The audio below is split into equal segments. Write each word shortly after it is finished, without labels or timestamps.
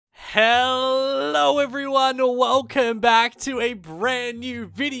Hello everyone, welcome back to a brand new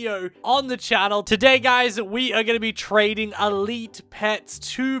video on the channel. Today guys, we are going to be trading elite pets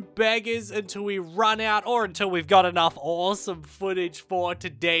to beggars until we run out or until we've got enough awesome footage for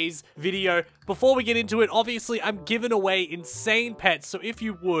today's video. Before we get into it, obviously I'm giving away insane pets, so if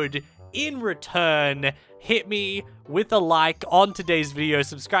you would, in return, hit me with a like on today's video,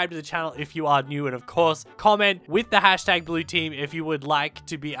 subscribe to the channel if you are new, and of course, comment with the hashtag blue team if you would like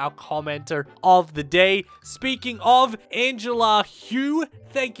to be our commenter of the day. Speaking of, Angela Hugh,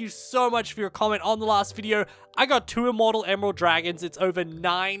 thank you so much for your comment on the last video. I got 2 Immortal Emerald Dragons. It's over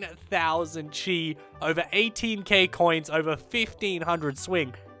 9,000 chi, over 18k coins, over 1,500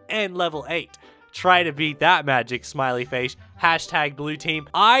 swing, and level 8. Try to beat that magic, smiley face. Hashtag blue team.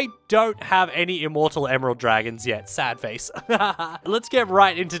 I don't have any Immortal Emerald Dragons yet. Sad face. Let's get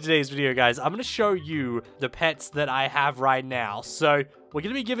right into today's video, guys. I'm going to show you the pets that I have right now. So we're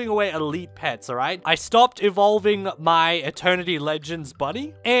going to be giving away elite pets, all right? I stopped evolving my Eternity Legends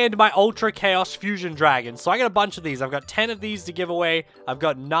bunny and my Ultra Chaos Fusion Dragon. So I got a bunch of these. I've got 10 of these to give away. I've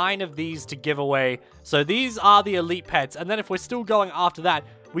got 9 of these to give away. So these are the elite pets. And then if we're still going after that,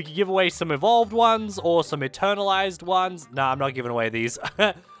 we could give away some evolved ones or some eternalized ones. Nah, I'm not giving away these.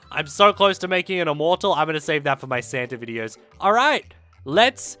 I'm so close to making an immortal. I'm going to save that for my Santa videos. All right,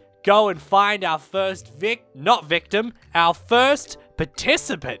 let's go and find our first our first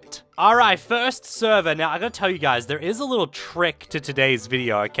participant. All right, first server. Now, I got to tell you guys, there is a little trick to today's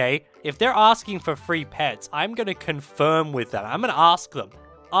video, okay? If they're asking for free pets, I'm going to confirm with them. I'm going to ask them,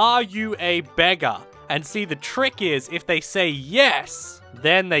 are you a beggar? And see, the trick is, if they say yes,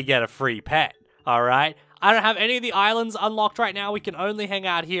 then they get a free pet, alright? I don't have any of the islands unlocked right now. We can only hang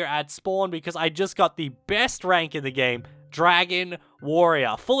out here at spawn because I just got the best rank in the game, Dragon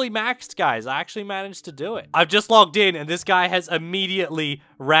Warrior. Fully maxed, guys. I actually managed to do it. I've just logged in and this guy has immediately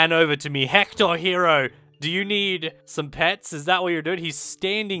ran over to me. Hector Hero, do you need some pets? Is that what you're doing? He's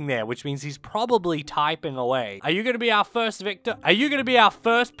standing there, which means he's probably typing away. Are you going to be our first victor? Are you going to be our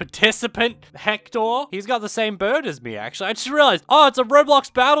first participant, Hector? He's got the same bird as me, actually. I just realized. Oh, it's a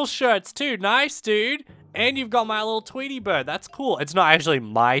Roblox battle shirts too. Nice, dude. And you've got my little Tweety bird. That's cool. It's not actually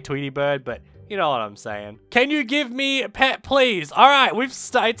my Tweety bird, but you know what I'm saying. Can you give me a pet, please? All right,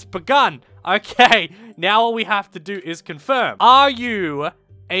 it's begun. Okay, now all we have to do is confirm. Are you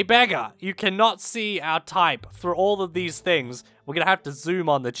a beggar? You cannot see our type through all of these things. We're gonna have to zoom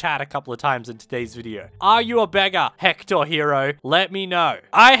on the chat a couple of times in today's video. Are you a beggar, Hector Hero? Let me know.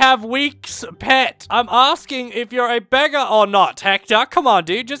 I have Week's pet. I'm asking if you're a beggar or not, Hector. Come on,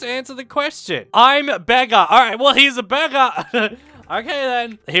 dude. Just answer the question. I'm a beggar. All right, well, he's a beggar. Okay,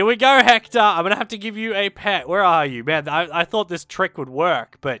 then. Here we go, Hector. I'm gonna have to give you a pet. Where are you? Man, I thought this trick would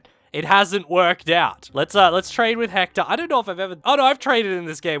work, but it hasn't worked out. Let's trade with Hector. I don't know if I've ever... Oh, no, I've traded in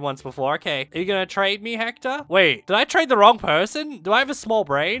this game once before. Okay. Are you gonna trade me, Hector? Wait, did I trade the wrong person? Do I have a small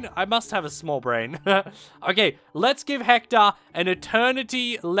brain? I must have a small brain. Okay, let's give Hector an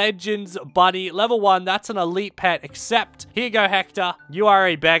Eternity Legends bunny. Level 1, that's an elite pet, except... Here you go, Hector. You are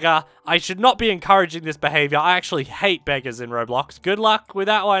a beggar. I should not be encouraging this behavior. I actually hate beggars in Roblox. Good luck with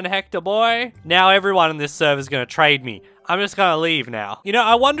that one, Hector boy. Now everyone in this server is gonna trade me. I'm just gonna leave now. You know,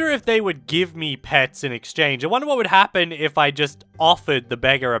 I wonder if they would give me pets in exchange. I wonder what would happen if I just offered the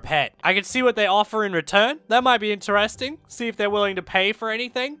beggar a pet. I could see what they offer in return. That might be interesting. See if they're willing to pay for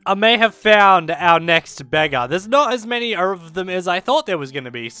anything. I may have found our next beggar. There's not as many of them as I thought there was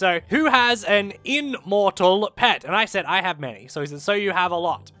gonna be. So, who has an immortal pet? And I said, I have many. So he said, so you have a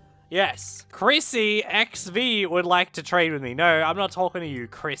lot. Yes. Chrissy XV would like to trade with me. No, I'm not talking to you,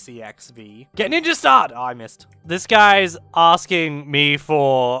 Chrissy XV. Get Ninja Start! Oh, I missed. This guy's asking me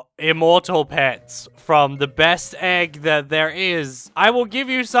for immortal pets from the best egg that there is. I will give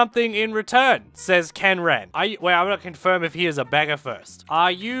you something in return, says Ken Ren. Wait, I'm gonna confirm if he is a beggar first.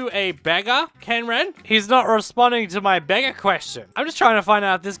 Are you a beggar, Ken Ren? He's not responding to my beggar question. I'm just trying to find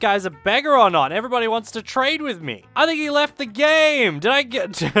out if this guy's a beggar or not. Everybody wants to trade with me. I think he left the game. Did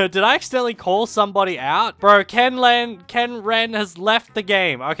I accidentally call somebody out? Bro, Ken Ren has left the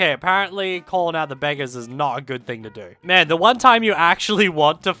game. Okay, apparently calling out the beggars is not a good thing to do. Man, the one time you actually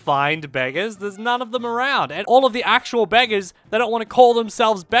want to find beggars, there's none of them around. And all of the actual beggars, they don't want to call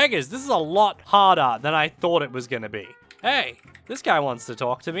themselves beggars. This is a lot harder than I thought it was gonna be. Hey, this guy wants to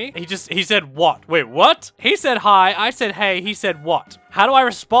talk to me. He said what? Wait, what? He said hi, I said hey, he said what? How do I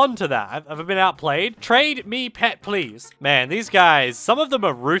respond to that? Have I been outplayed? Trade me pet, please. Man, these guys, some of them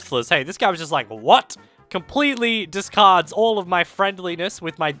are ruthless. Hey, this guy was just like, what? Completely discards all of my friendliness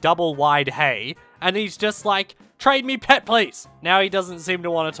with my double wide hey. And he's just like, trade me pet, please. Now he doesn't seem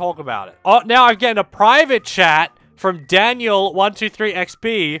to want to talk about it. Oh, now I'm getting a private chat from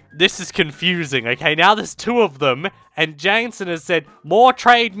Daniel123XB. This is confusing, okay? Now there's 2 of them, and Jansen has said, more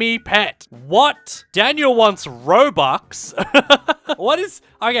trade me pet. What? Daniel wants Robux? What is...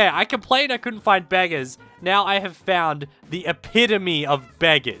 Okay, I complained I couldn't find beggars. Now I have found the epitome of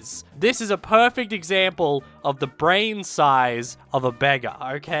beggars. This is a perfect example of the brain size of a beggar,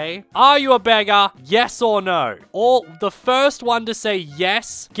 okay? Are you a beggar? Yes or no? Or the first one to say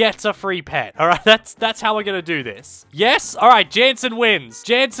yes gets a free pet. All right, that's how we're gonna do this. Yes? All right, Jansen wins.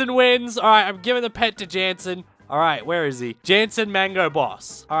 Jansen wins. All right, I'm giving the pet to Jansen. All right, where is he? Jansen Mango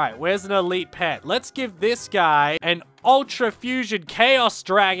Boss. All right, where's an elite pet? Let's give this guy an Ultra Fusion Chaos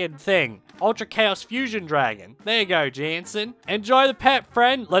Dragon thing. Ultra Chaos Fusion Dragon. There you go, Jansen. Enjoy the pet,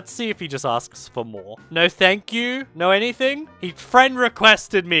 friend. Let's see if he just asks for more. No thank you? No anything? He friend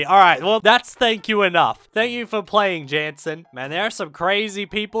requested me. All right, well, that's thank you enough. Thank you for playing, Jansen. Man, there are some crazy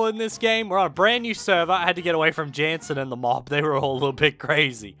people in this game. We're on a brand new server. I had to get away from Jansen and the mob. They were all a little bit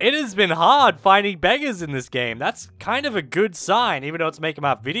crazy. It has been hard finding beggars in this game. That's kind of a good sign, even though it's making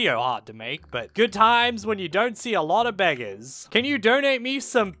my video hard to make. But good times when you don't see a lot of beggars. Can you donate me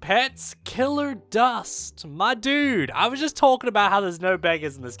some pets? Killer Dust, my dude. I was just talking about how there's no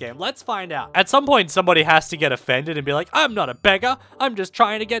beggars in this game. Let's find out. At some point, somebody has to get offended and be like, I'm not a beggar. I'm just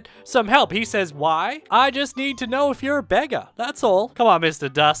trying to get some help. He says, why? I just need to know if you're a beggar. That's all. Come on,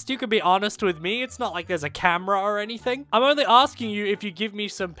 Mr. Dust. You can be honest with me. It's not like there's a camera or anything. I'm only asking you if you give me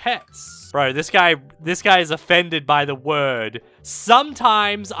some pets. Bro, this guy is offended by the word.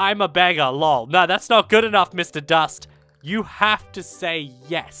 Sometimes I'm a beggar, lol. No, that's not good enough, Mr. Dust. You have to say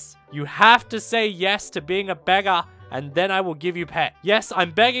yes. You have to say yes to being a beggar, and then I will give you pet. Yes,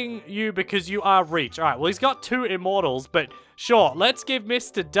 I'm begging you because you are rich. All right, well, he's got 2 immortals, but sure, let's give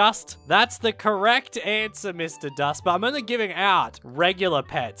Mr. Dust. That's the correct answer, Mr. Dust, but I'm only giving out regular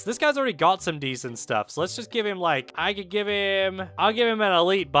pets. This guy's already got some decent stuff, so let's just give him, like, I'll give him an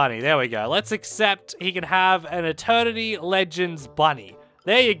elite bunny. There we go. Let's accept he can have an Eternity Legends bunny.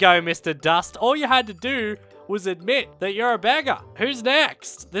 There you go, Mr. Dust. All you had to do was admit that you're a beggar. Who's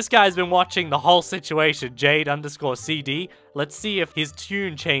next? This guy's been watching the whole situation. Jade_CD. Let's see if his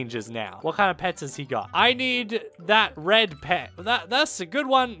tune changes now. What kind of pets has he got? I need that red pet. That's a good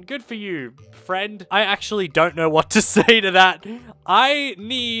one. Good for you, friend. I actually don't know what to say to that. I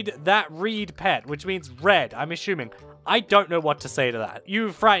need that reed pet, which means red, I'm assuming. I don't know what to say to that.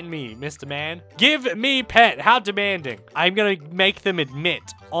 You frighten me, Mr. Man. Give me pet. How demanding. I'm gonna make them admit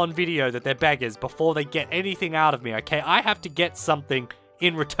on video that they're beggars before they get anything out of me, okay? I have to get something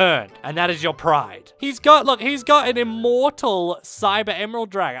in return, and that is your pride. He's got an immortal Cyber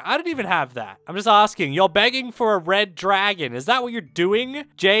Emerald Dragon. I don't even have that. I'm just asking, you're begging for a red dragon. Is that what you're doing?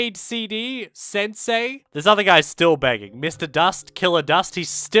 Jade CD, Sensei? This other guy's still begging. Mr. Dust, Killer Dust, he's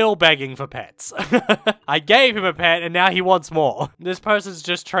still begging for pets. I gave him a pet, and now he wants more. This person's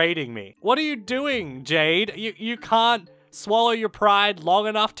just trading me. What are you doing, Jade? You can't swallow your pride long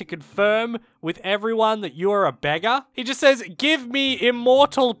enough to confirm with everyone that you are a beggar? He just says, give me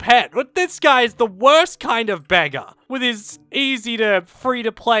immortal pet. But this guy is the worst kind of beggar with his easy to free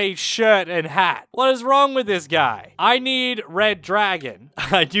to play shirt and hat. What is wrong with this guy? I need red dragon.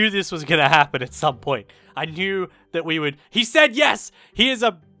 I knew this was gonna happen at some point. I knew that we would. He said yes. He is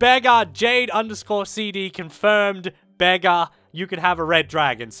a beggar. Jade_CD confirmed beggar. You can have a red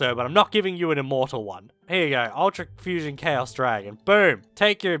dragon, sir, but I'm not giving you an immortal one. Here you go. Ultra Fusion Chaos Dragon. Boom.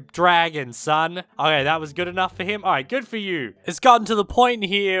 Take your dragon, son. Okay, that was good enough for him. All right, good for you. It's gotten to the point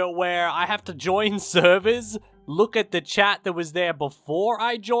here where I have to join servers, look at the chat that was there before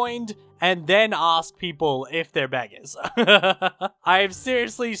I joined, and then ask people if they're beggars. I am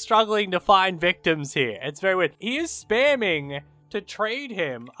seriously struggling to find victims here. It's very weird. He is spamming to trade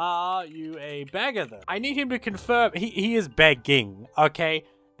him. Are you a beggar though? I need him to confirm. He is begging, okay?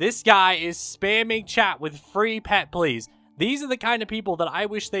 This guy is spamming chat with free pet please. These are the kind of people that I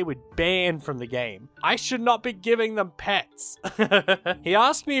wish they would ban from the game. I should not be giving them pets. He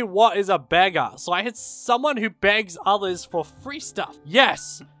asked me what is a beggar, so I had someone who begs others for free stuff.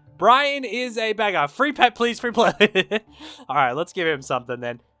 Yes, Brian is a beggar. Free pet please, free play. All right, let's give him something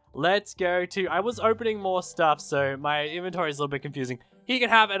then. Let's go to, I was opening more stuff, so my inventory is a little bit confusing. He can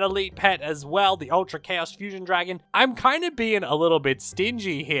have an elite pet as well, the Ultra Chaos Fusion Dragon. I'm kind of being a little bit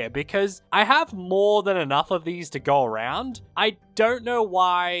stingy here because I have more than enough of these to go around. I don't know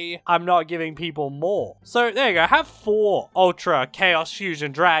why I'm not giving people more. So there you go, I have 4 Ultra Chaos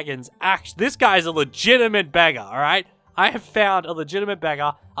Fusion Dragons. Actually, this guy's a legitimate beggar, all right? I have found a legitimate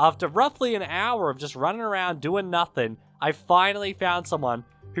beggar. After roughly an hour of just running around doing nothing, I finally found someone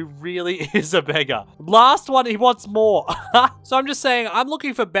who really is a beggar. Last one, he wants more. So I'm just saying, I'm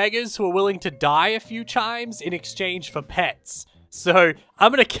looking for beggars who are willing to die a few times in exchange for pets. So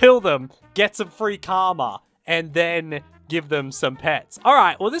I'm gonna kill them, get some free karma, and then give them some pets. All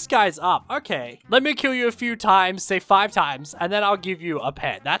right, well, this guy's up. Okay, let me kill you a few times, say 5 times, and then I'll give you a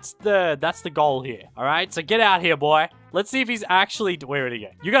pet. That's the goal here. All right, so get out here, boy. Let's see if he's actually... Where did he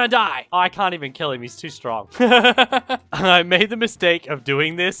go? You're gonna die. Oh, I can't even kill him. He's too strong. I made the mistake of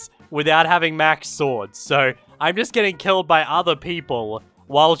doing this without having max swords, so I'm just getting killed by other people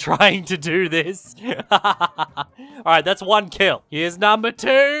while trying to do this. Alright, that's 1 kill. Here's number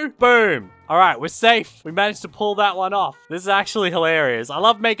 2. Boom. Alright, we're safe. We managed to pull that one off. This is actually hilarious. I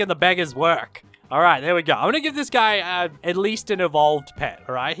love making the beggars work. Alright, there we go. I'm gonna give this guy at least an evolved pet,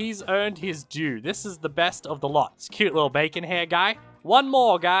 alright? He's earned his due. This is the best of the lot. It's cute little bacon hair guy. 1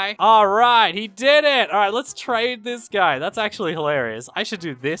 more, guy. Alright, he did it. Alright, let's trade this guy. That's actually hilarious. I should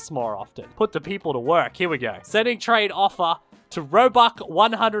do this more often. Put the people to work. Here we go. Sending trade offer to ROBUX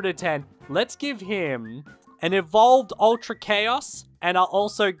 110. Let's give him an evolved Ultra Chaos, and I'll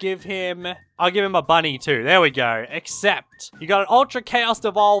also give him... I'll give him a bunny too. There we go. Accept. You got an Ultra Chaos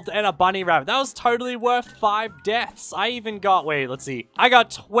evolved and a bunny rabbit. That was totally worth 5 deaths. I even got... Wait, let's see. I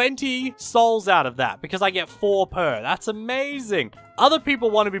got 20 souls out of that because I get 4 per. That's amazing. Other people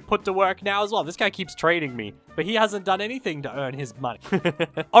want to be put to work now as well. This guy keeps trading me, but he hasn't done anything to earn his money.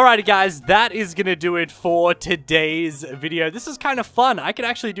 Alrighty, guys. That is going to do it for today's video. This is kind of fun. I can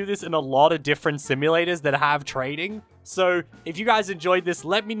actually do this in a lot of different simulators that have trading. So if you guys enjoyed this,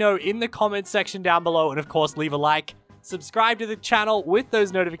 let me know in the comments section down below, and of course leave a like. Subscribe to the channel with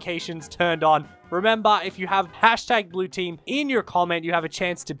those notifications turned on. Remember, if you have #BlueTeam in your comment, you have a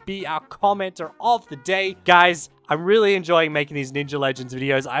chance to be our commenter of the day. Guys, I'm really enjoying making these Ninja Legends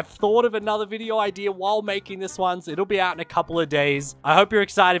videos. I've thought of another video idea while making this one, so it'll be out in a couple of days. I hope you're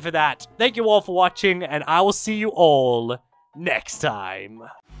excited for that. Thank you all for watching, and I will see you all next time.